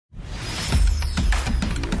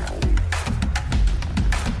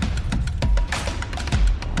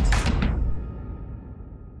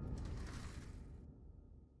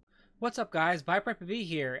What's up, guys? Viper FPV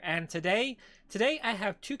here, and today I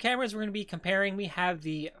have two cameras we're going to be comparing. We have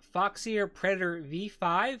the Foxeer Predator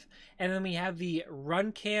V5, and then we have the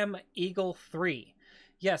Runcam Eagle 3.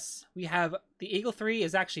 Yes, we have the Eagle 3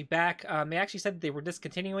 is actually back. They actually said they were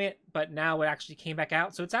discontinuing it, but now it actually came back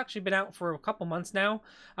out. So it's actually been out for a couple months now,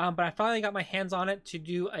 but I finally got my hands on it to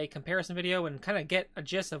do a comparison video and kind of get a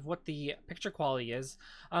gist of what the picture quality is.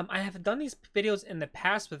 I have done these videos in the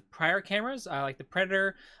past with prior cameras, like the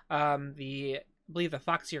Predator, I believe the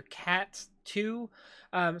Foxeer Cat 2.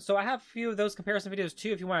 So I have a few of those comparison videos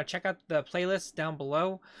too if you want to check out the playlist down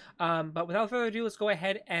below. But without further ado, let's go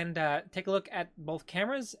ahead and take a look at both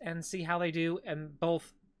cameras and see how they do in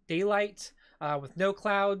both daylight with no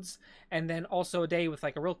clouds, and then also a day with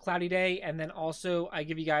like a real cloudy day, and then also I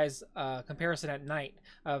give you guys a comparison at night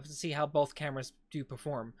to see how both cameras do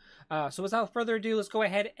perform. So without further ado, let's go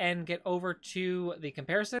ahead and get over to the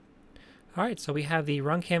comparison. Alright, so we have the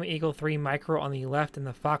Runcam Eagle 3 Micro on the left and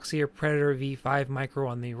the Foxeer Predator V5 Micro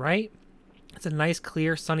on the right. It's a nice,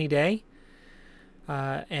 clear, sunny day.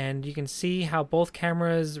 And you can see how both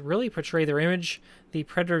cameras really portray their image. The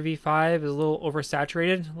Predator V5 is a little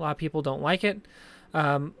oversaturated. A lot of people don't like it.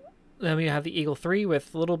 Then we have the Eagle 3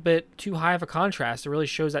 with a little bit too high of a contrast. It really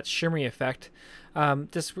shows that shimmery effect.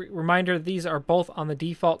 Just reminder, these are both on the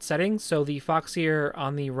default settings. So the Foxeer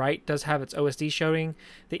on the right does have its OSD showing.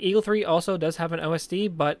 The Eagle 3 also does have an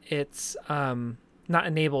OSD, but it's not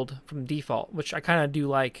enabled from default, which I kind of do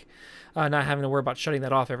like, not having to worry about shutting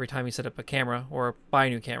that off every time you set up a camera or buy a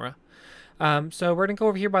new camera. So we're going to go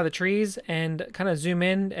over here by the trees and kind of zoom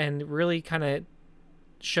in and really kind of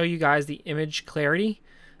show you guys the image clarity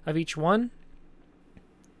of each one.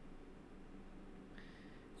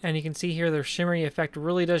 And you can see here the shimmery effect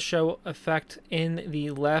really does show effect in the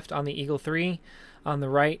left on the Eagle 3. On the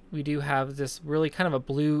right, we do have this really kind of a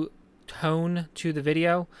blue tone to the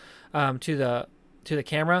video, to the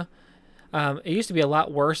camera. It used to be a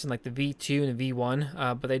lot worse in like the V2 and the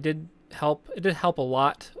V1, but they did help. It did help a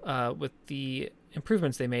lot with the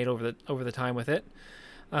improvements they made over the time with it.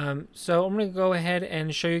 So I'm going to go ahead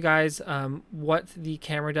and show you guys what the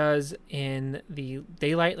camera does in the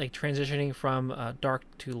daylight, like transitioning from dark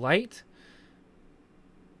to light.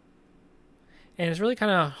 And it's really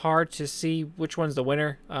kind of hard to see which one's the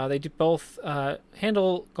winner. They do both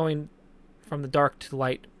handle going from the dark to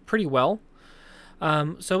light pretty well.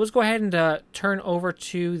 So let's go ahead and turn over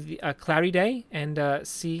to the cloudy day and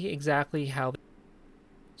see exactly how.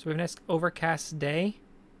 So we have a nice overcast day.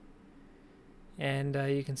 And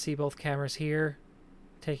you can see both cameras here,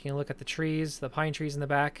 taking a look at the trees, the pine trees in the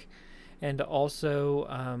back, and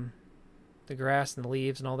also the grass and the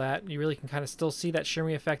leaves and all that. You really can kind of still see that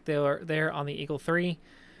shimmery effect there on the Eagle 3.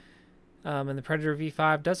 And the Predator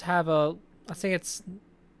V5 does have a, I think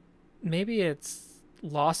maybe it's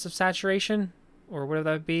loss of saturation, or whatever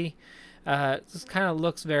that would be. This kind of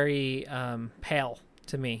looks very pale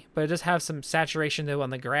to me, but it does have some saturation though on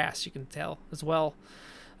the grass, you can tell as well.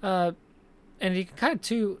 And you can kind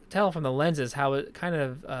of tell from the lenses how it kind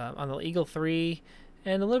of, on the Eagle 3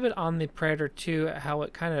 and a little bit on the Predator 2, how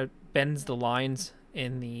it kind of bends the lines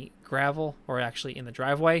in the gravel, or actually in the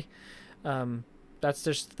driveway. That's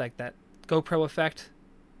just like that GoPro effect,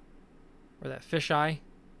 or that fisheye.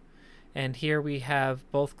 And here we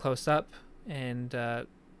have both close up, and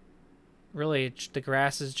really the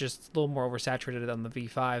grass is just a little more oversaturated on the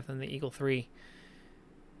V5 than the Eagle 3.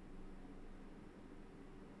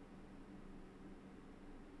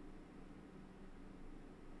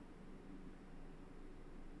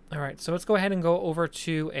 Alright, so let's go ahead and go over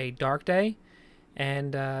to a dark day.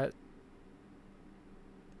 And alright,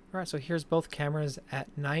 so here's both cameras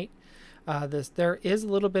at night. There is a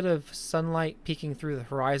little bit of sunlight peeking through the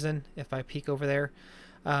horizon if I peek over there.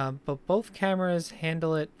 But both cameras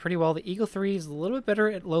handle it pretty well. The Eagle 3 is a little bit better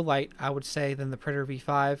at low light, I would say, than the Predator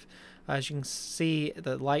V5. As you can see,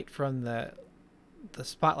 the light from the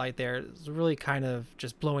spotlight there is really kind of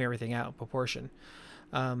just blowing everything out in proportion.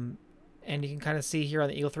 And you can kind of see here on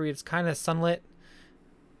the Eagle 3, it's kind of sunlit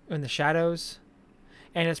in the shadows.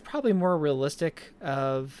 And it's probably more realistic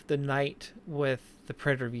of the night with the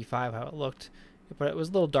Predator V5, how it looked. But it was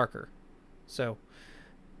a little darker. So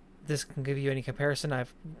this can give you any comparison.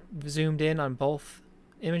 I've zoomed in on both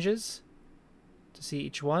images to see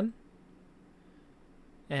each one.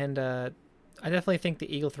 And I definitely think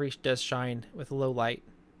the Eagle 3 does shine with low light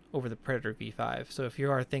over the Predator V5. So if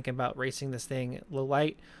you are thinking about racing this thing at low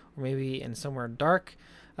light, or maybe in somewhere dark,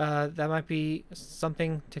 that might be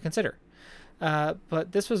something to consider.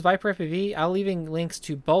 But this was Viper FPV. I'll leaving links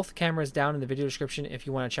to both cameras down in the video description if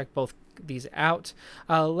you want to check both these out.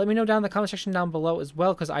 Let me know down in the comment section down below as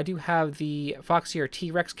well, because I do have the Foxeer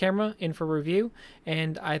T-Rex camera in for review,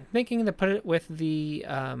 and I'm thinking to put it with the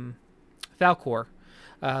Falcor.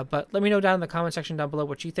 But let me know down in the comment section down below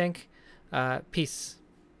what you think. Peace.